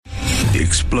the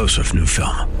explosive new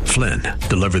film, Flynn,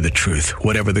 deliver the truth,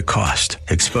 whatever the cost,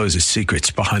 exposes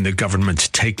secrets behind the government's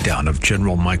takedown of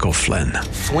General Michael Flynn.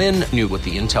 Flynn knew what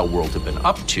the intel world had been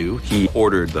up to. He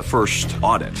ordered the first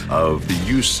audit of the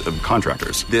use of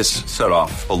contractors. This set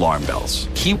off alarm bells.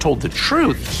 He told the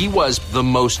truth. He was the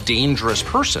most dangerous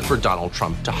person for Donald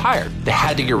Trump to hire. They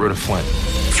had to get rid of Flynn.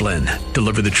 Flynn,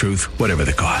 deliver the truth, whatever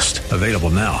the cost. Available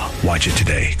now. Watch it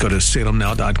today. Go to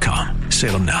salemnow.com.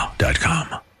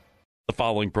 salemnow.com. The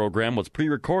following program was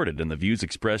pre-recorded, and the views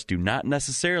expressed do not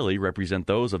necessarily represent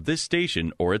those of this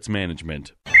station or its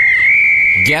management.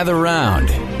 Gather round.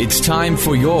 It's time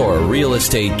for your Real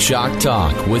Estate Chalk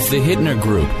Talk with the Hittner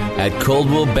Group at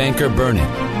Coldwell Banker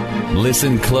Burnett.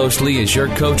 Listen closely as your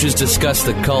coaches discuss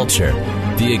the culture,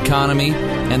 the economy,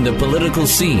 and the political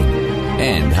scene,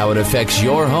 and how it affects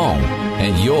your home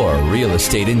and your real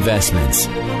estate investments.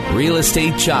 Real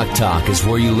Estate Chalk Talk is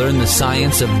where you learn the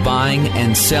science of buying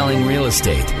and selling real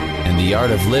estate and the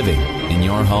art of living in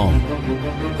your home.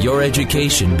 Your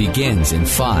education begins in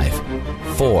 5,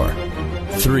 4,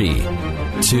 3,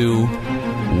 2,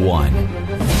 1.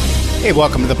 Hey,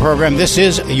 welcome to the program. This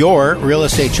is your Real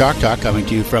Estate Chalk Talk, coming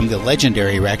to you from the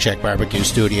legendary Rack Shack Barbecue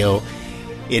Studio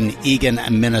in Eagan,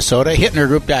 Minnesota.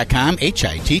 HittnerGroup.com,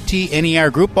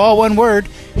 HITTNER Group, all one word.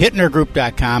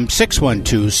 HittnerGroup.com,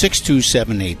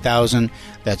 612-627-8000.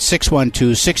 That's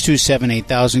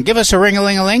 612-627-8000. Give us a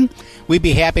ring-a-ling-a-ling. We'd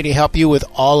be happy to help you with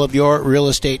all of your real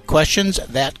estate questions.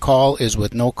 That call is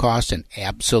with no cost and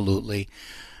absolutely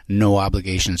no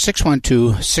obligation.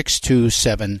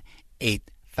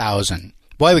 612-627-8000.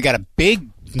 Boy, we got a big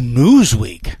news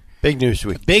week. Big news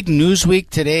week. Big news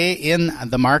week today in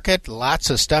the market.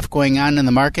 Lots of stuff going on in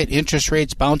the market. Interest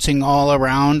rates bouncing all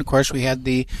around. Of course, we had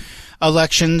the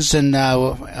elections, and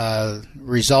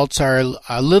results are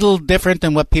a little different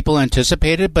than what people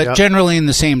anticipated, but generally in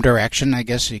the same direction, I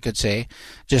guess you could say.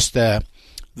 Just the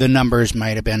numbers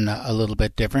might have been a little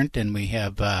bit different, and we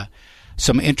have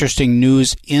some interesting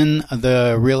news in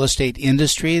the real estate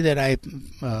industry that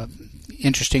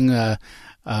interesting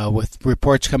with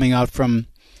reports coming out from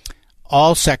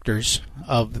all sectors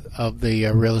of the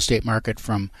real estate market,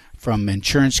 from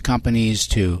insurance companies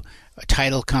to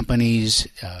title companies,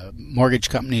 mortgage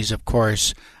companies, of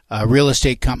course, real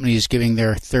estate companies giving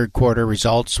their third quarter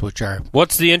results, which are...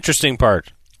 What's the interesting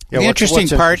part? The interesting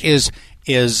part is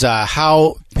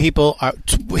how people are...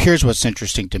 Here's what's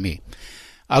interesting to me.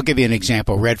 I'll give you an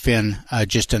example. Redfin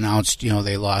just announced,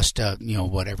 they lost,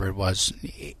 whatever it was,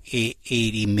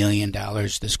 $80 million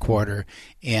this quarter,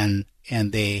 and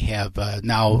they have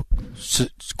now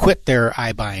quit their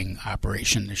iBuying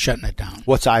operation. They're shutting it down.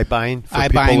 What's iBuying?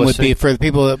 iBuying would be for the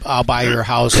people that I'll buy your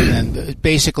house, and then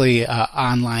basically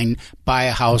online, buy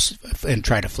a house and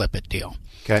try to flip it deal.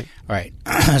 Okay. All right.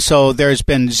 So there's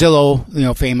been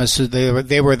Zillow, famous.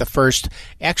 They were the first.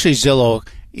 Actually, Zillow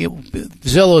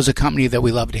is a company that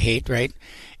we love to hate, right?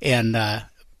 And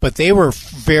but they were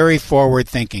very forward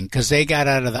thinking because they got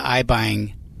out of the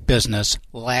iBuying business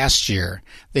last year.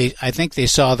 I think they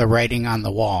saw the writing on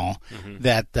the wall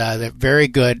that they're very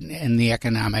good in the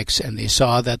economics, and they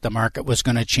saw that the market was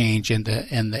going to change, and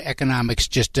the economics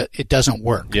just it doesn't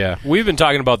work. Yeah, we've been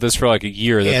talking about this for like a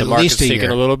year. That the market's taken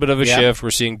a little bit of a shift.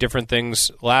 We're seeing different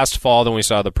things last fall than we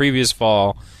saw the previous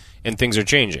fall, and things are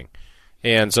changing.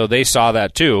 And so they saw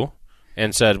that too,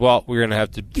 and said, "Well, we're going to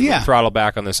have to throttle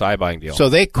back on this iBuying deal." So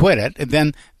they quit it,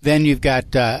 and then you've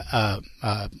got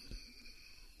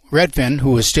Redfin,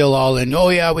 who is still all in. Oh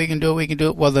yeah, we can do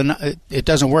it. Well, then it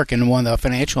doesn't work. And one of the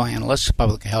financial analysts, a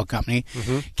publicly held company,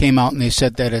 came out and they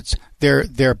said that it's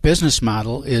their business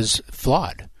model is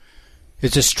flawed.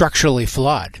 It's just structurally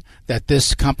flawed. That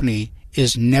this company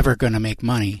is never going to make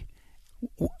money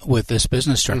with this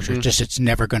business structure. Just it's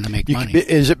never going to make money.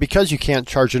 Is it because you can't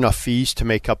charge enough fees to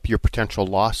make up your potential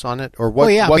loss on it, or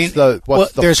what? What's the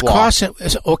there's flaw? costs.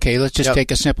 Okay, let's just take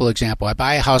a simple example. I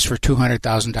buy a house for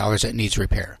 $200,000 that needs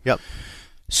repair. Yep.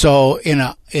 So in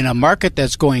a market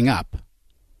that's going up,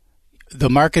 the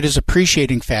market is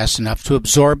appreciating fast enough to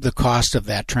absorb the cost of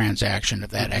that transaction, of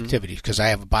that activity. Because I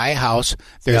have buy a house,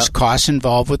 there's costs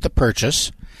involved with the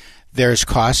purchase. There's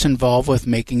costs involved with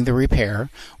making the repair.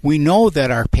 We know that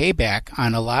our payback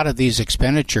on a lot of these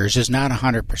expenditures is not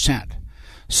 100%.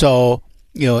 So,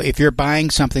 if you're buying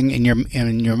something and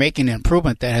you're making an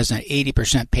improvement that has an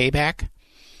 80% payback,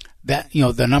 that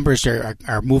the numbers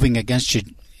are moving against you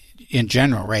in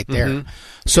general right there.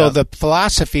 So the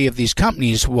philosophy of these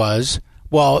companies was,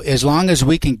 well, as long as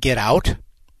we can get out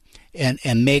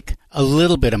and make a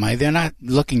little bit of money. They're not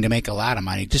looking to make a lot of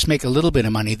money, just make a little bit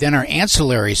of money. Then our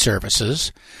ancillary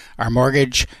services, our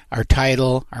mortgage, our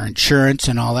title, our insurance,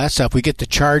 and all that stuff, we get to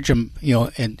charge them,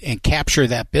 and capture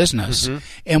that business,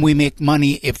 and we make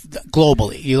money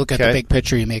globally. You look at the big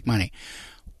picture, you make money.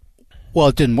 Well,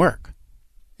 it didn't work.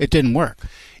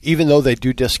 Even though they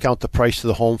do discount the price of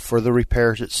the home for the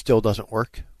repairs, it still doesn't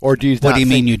work? Or do you What do you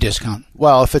mean you discount?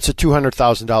 Well, if it's a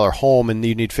 $200,000 home and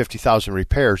you need $50,000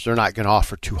 repairs, they're not going to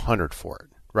offer $200 for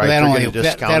it, right? Well,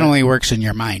 that only works in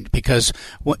your mind, because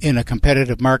in a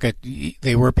competitive market,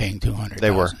 they were paying $200,000.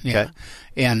 They were, yeah.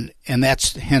 And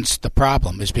that's hence the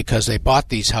problem, is because they bought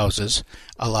these houses,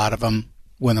 a lot of them,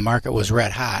 when the market was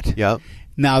red hot. Yep.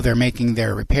 Now they're making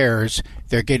their repairs,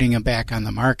 they're getting them back on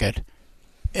the market,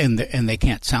 and they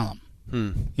can't sell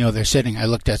them. They're sitting. I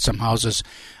looked at some houses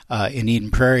in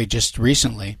Eden Prairie just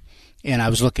recently, and I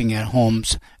was looking at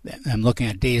homes. I'm looking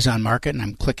at days on market, and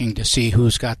I'm clicking to see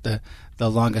who's got the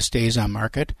longest days on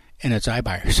market, and it's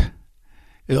iBuyers.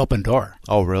 It open door.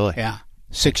 Oh, really? Yeah.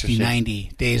 60,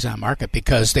 90 days on market,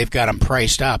 because they've got them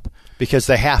priced up. Because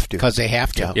they have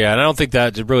to. Yeah, and I don't think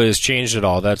that really has changed at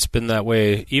all. That's been that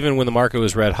way even when the market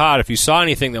was red hot. If you saw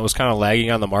anything that was kind of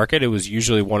lagging on the market, it was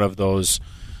usually one of those,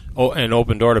 an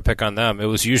open door, to pick on them. It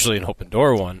was usually an open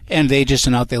door one. And they just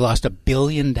announced they lost $1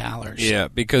 billion. Yeah,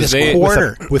 because this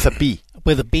quarter. With a B.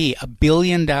 With a B, $1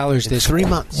 billion this 3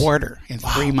 months. Quarter in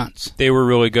 3 months. They were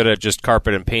really good at just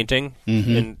carpet and painting,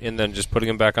 and then just putting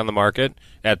them back on the market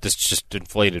at this just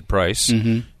inflated price,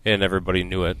 and everybody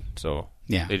knew it. So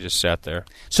they just sat there.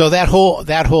 So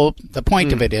the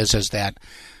point of it is that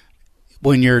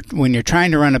when you're trying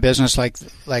to run a business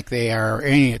like they are, or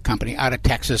any company out of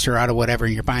Texas or out of whatever,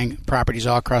 and you're buying properties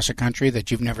all across the country that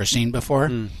you've never seen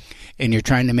before. And you're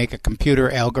trying to make a computer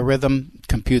algorithm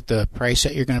compute the price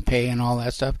that you're going to pay and all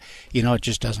that stuff, it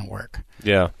just doesn't work.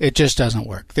 Yeah. It just doesn't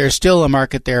work. There's still a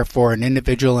market there for an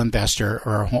individual investor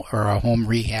or a home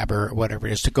rehabber or whatever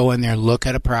it is to go in there, look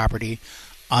at a property,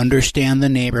 understand the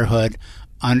neighborhood,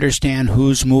 understand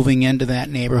who's moving into that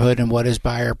neighborhood and what his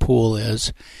buyer pool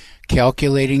is,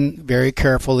 calculating very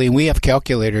carefully. And we have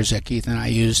calculators that Keith and I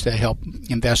use to help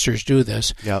investors do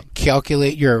this. Yep.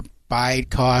 Calculate your buy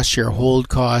costs, your hold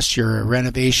costs, your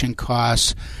renovation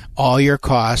costs, all your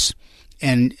costs,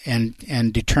 and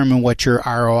determine what your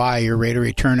ROI, your rate of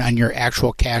return on your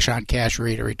actual cash-on-cash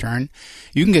rate of return.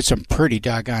 You can get some pretty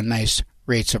doggone nice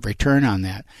rates of return on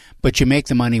that, but you make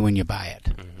the money when you buy it.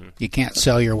 You can't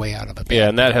sell your way out of a bed. Yeah,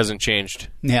 and that hasn't changed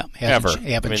ever.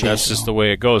 That's just the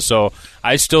way it goes. So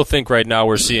I still think right now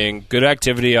we're seeing good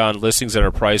activity on listings that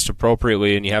are priced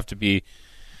appropriately, and you have to be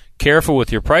careful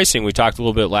with your pricing. We talked a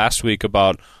little bit last week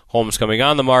about homes coming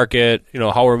on the market.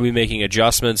 How are we making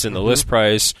adjustments in the list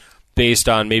price based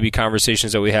on maybe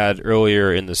conversations that we had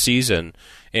earlier in the season?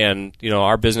 And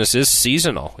our business is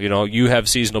seasonal. You have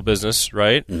seasonal business,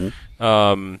 right?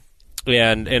 And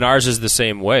ours is the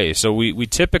same way. So we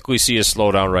typically see a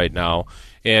slowdown right now.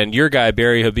 And your guy,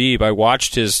 Barry Habib, I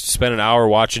spent an hour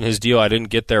watching his deal. I didn't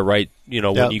get there right,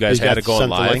 when you guys had it going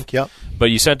live. Link, yep. But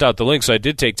you sent out the link, so I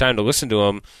did take time to listen to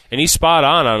him. And he's spot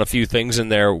on a few things in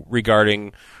there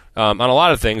regarding, on a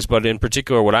lot of things, but in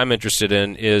particular what I'm interested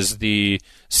in is the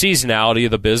seasonality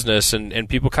of the business and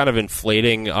people kind of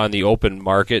inflating on the open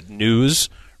market news,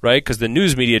 right? Because the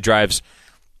news media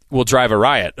will drive a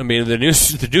riot. I mean, the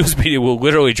news media will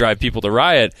literally drive people to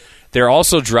riot. They're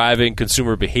also driving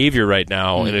consumer behavior right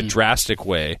now in a drastic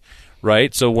way,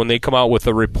 right? So when they come out with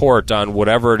a report on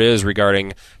whatever it is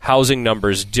regarding housing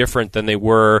numbers different than they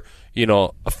were,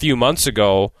 a few months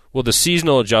ago, well, the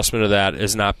seasonal adjustment of that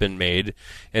has not been made.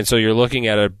 And so you're looking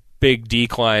at a big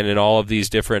decline in all of these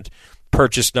different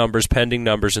purchase numbers, pending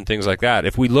numbers, and things like that.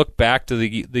 If we look back to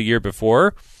the year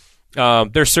before,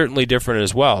 they're certainly different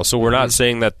as well. So we're not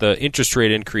saying that the interest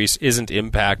rate increase isn't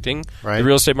impacting the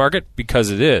real estate market, because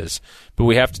it is. But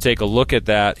we have to take a look at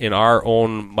that in our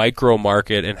own micro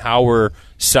market and how we're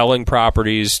selling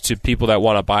properties to people that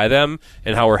want to buy them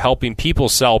and how we're helping people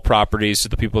sell properties to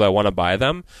the people that want to buy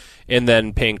them, and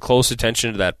then paying close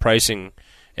attention to that pricing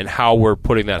and how we're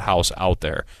putting that house out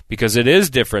there. Because it is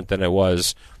different than it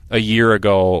was a year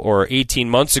ago or 18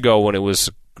 months ago when it was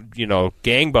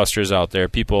gangbusters out there,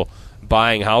 people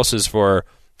buying houses for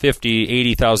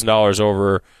 $50,000, $80,000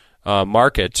 over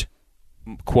market,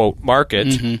 quote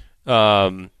market,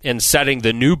 and setting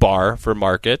the new bar for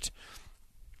market,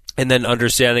 and then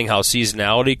understanding how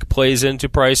seasonality plays into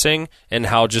pricing and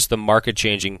how just the market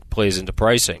changing plays into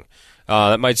pricing.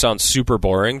 That might sound super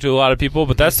boring to a lot of people,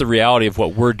 but that's the reality of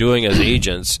what we're doing as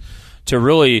agents to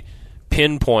really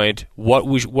pinpoint what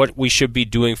we should be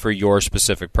doing for your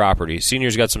specific property.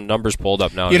 Senior's got some numbers pulled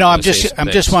up now. I'm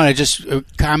just want to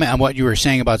comment on what you were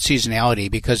saying about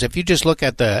seasonality, because if you just look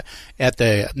at the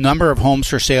number of homes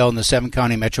for sale in the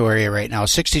 7-county metro area right now,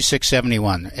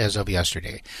 6,671 as of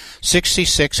yesterday,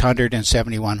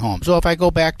 6,671 homes. So if I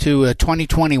go back to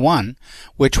 2021,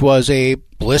 which was a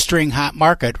blistering hot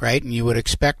market, right, and you would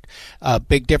expect a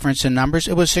big difference in numbers,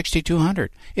 it was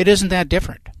 6,200. It isn't that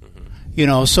different.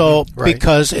 So right.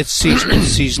 Because it's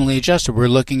seasonally adjusted, we're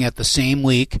looking at the same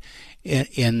week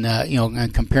in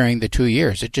and comparing the 2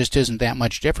 years. It just isn't that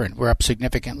much different. We're up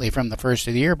significantly from the first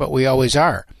of the year, but we always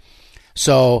are.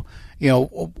 So,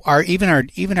 our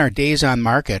days on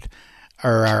market,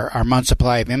 or our month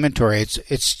supply of inventory,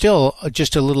 it's still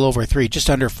just a little over 3, just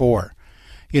under 4.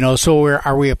 So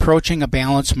are we approaching a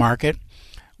balanced market?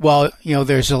 Well,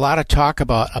 there's a lot of talk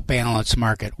about a balanced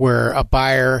market where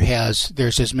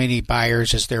there's as many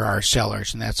buyers as there are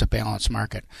sellers, and that's a balanced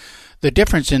market. The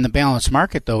difference in the balanced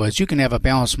market, though, is you can have a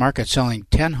balanced market selling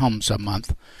 10 homes a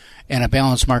month and a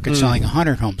balanced market selling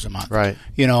 100 homes a month. Right.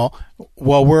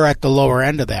 We're at the lower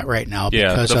end of that right now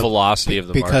because the velocity of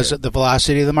the market. Because the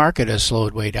velocity of the market has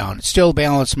slowed way down. It's still a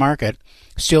balanced market,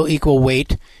 still equal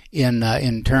weight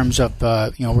in terms of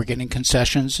we're getting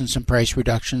concessions and some price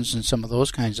reductions and some of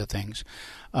those kinds of things.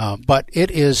 But it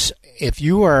is, if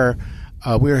you are,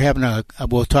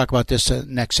 we'll talk about this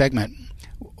next segment.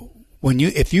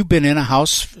 If you've been in a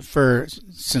house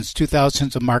since 2000,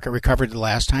 since the market recovered the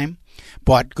last time,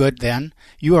 bought good then,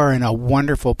 you are in a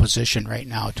wonderful position right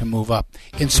now to move up,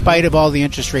 in spite of all the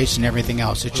interest rates and everything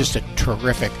else. It's just a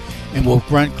terrific, and we'll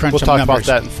crunch some numbers. We'll talk about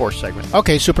that in the fourth segment.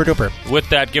 Okay, super duper. With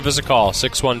that, give us a call,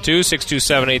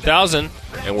 612-627-8000,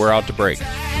 and we're out to break.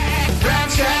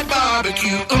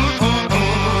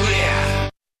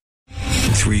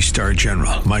 3-star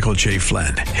General Michael J.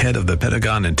 Flynn, head of the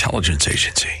Pentagon Intelligence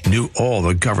Agency, knew all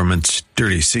the government's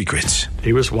dirty secrets.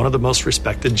 He was one of the most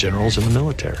respected generals in the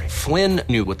military. Flynn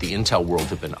knew what the intel world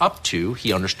had been up to.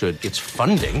 He understood its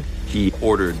funding. He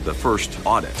ordered the first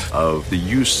audit of the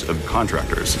use of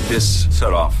contractors. This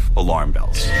set off alarm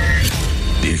bells.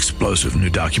 The explosive new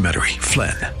documentary,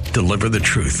 Flynn, Deliver the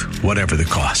Truth, Whatever the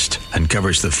Cost,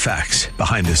 uncovers the facts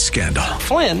behind this scandal.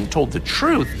 Flynn told the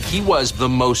truth. He was the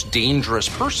most dangerous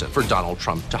person for Donald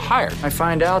Trump to hire. I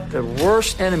find out the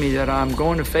worst enemy that I'm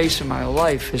going to face in my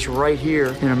life is right here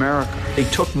in America. They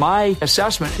took my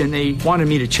assessment and they wanted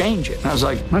me to change it. And I was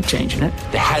like, I'm not changing it.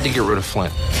 They had to get rid of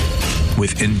Flynn.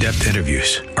 With in-depth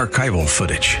interviews, archival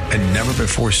footage, and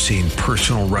never-before-seen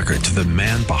personal records of the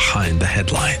man behind the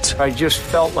headlines. I just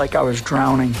felt like I was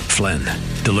drowning. Flynn,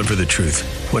 Deliver the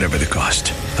Truth, Whatever the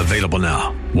Cost. Available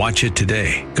now. Watch it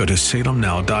today. Go to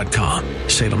salemnow.com.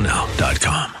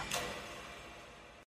 salemnow.com.